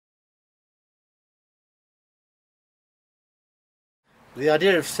The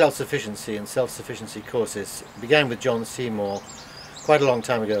idea of self-sufficiency and self-sufficiency courses began with John Seymour quite a long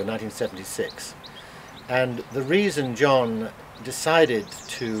time ago, 1976. And the reason John decided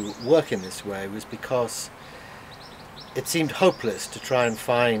to work in this way was because it seemed hopeless to try and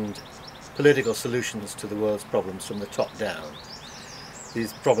find political solutions to the world's problems from the top down.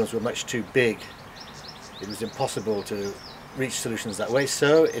 These problems were much too big. It was impossible to reach solutions that way,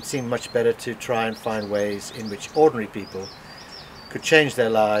 so it seemed much better to try and find ways in which ordinary people could change their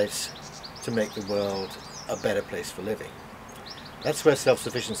lives to make the world a better place for living. That's where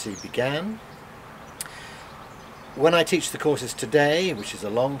self-sufficiency began. When I teach the courses today, which is a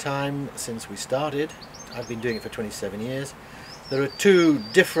long time since we started, I've been doing it for 27 years, there are two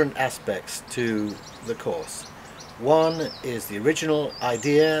different aspects to the course. One is the original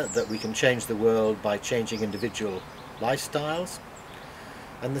idea that we can change the world by changing individual lifestyles,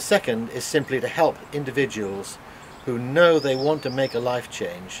 and the second is simply to help individuals who know they want to make a life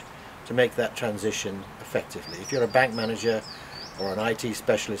change to make that transition effectively. If you're a bank manager or an IT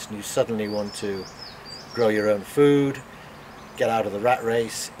specialist and you suddenly want to grow your own food, get out of the rat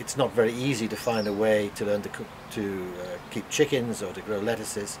race, it's not very easy to find a way to learn to cook, keep chickens or to grow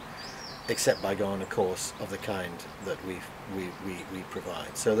lettuces, except by going on a course of the kind that we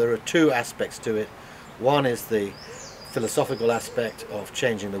provide. So there are two aspects to it. One is the philosophical aspect of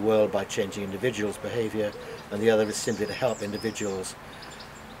changing the world by changing individuals' behavior, and the other is simply to help individuals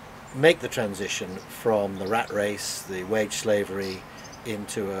make the transition from the rat race, the wage slavery,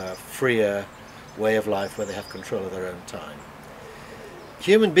 into a freer way of life where they have control of their own time.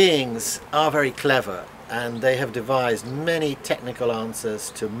 Human beings are very clever, and they have devised many technical answers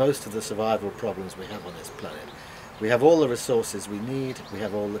to most of the survival problems we have on this planet. We have all the resources we need, we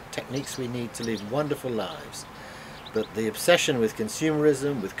have all the techniques we need to live wonderful lives. But the obsession with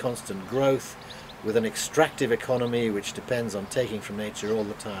consumerism, with constant growth, with an extractive economy which depends on taking from nature all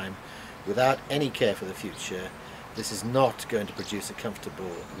the time, without any care for the future, this is not going to produce a comfortable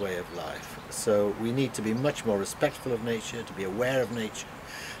way of life. So we need to be much more respectful of nature, to be aware of nature,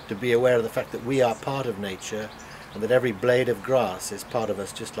 to be aware of the fact that we are part of nature, and that every blade of grass is part of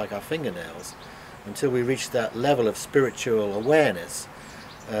us just like our fingernails. Until we reach that level of spiritual awareness,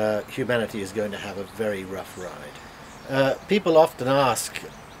 humanity is going to have a very rough ride. People often ask,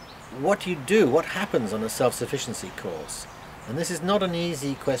 what do you do? What happens on a self-sufficiency course? And this is not an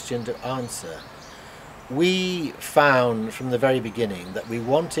easy question to answer. We found from the very beginning that we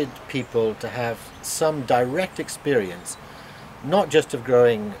wanted people to have some direct experience, not just of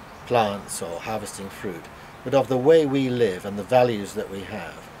growing plants or harvesting fruit, but of the way we live and the values that we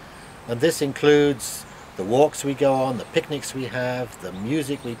have. And this includes the walks we go on, the picnics we have, the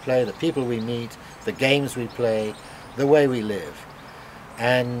music we play, the people we meet, the games we play, the way we live.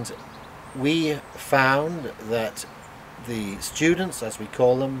 And we found that the students, as we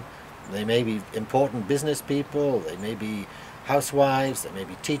call them, they may be important business people, they may be housewives, they may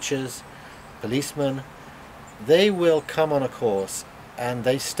be teachers, policemen. They will come on a course and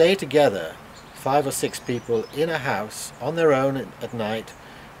they stay together, 5 or 6 people in a house on their own at night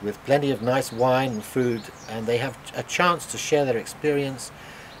with plenty of nice wine and food, and they have a chance to share their experience.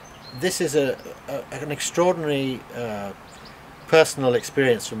 This is an extraordinary personal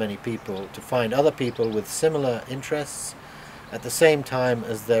experience for many people, to find other people with similar interests at the same time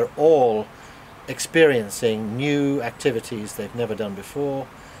as they're all experiencing new activities they've never done before,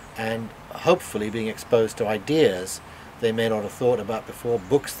 and hopefully being exposed to ideas they may not have thought about before,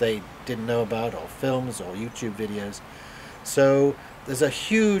 books they didn't know about, or films or YouTube videos. So there's a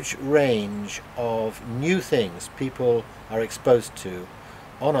huge range of new things people are exposed to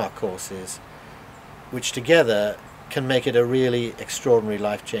on our courses, which together can make it a really extraordinary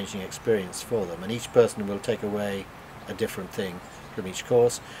life-changing experience for them, and each person will take away a different thing from each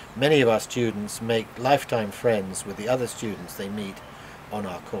course. Many of our students make lifetime friends with the other students they meet on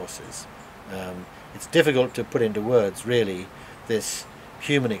our courses. It's difficult to put into words, really, this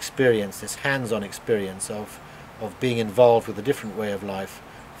human experience, this hands-on experience of being involved with a different way of life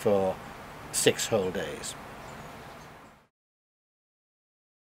for 6 whole days.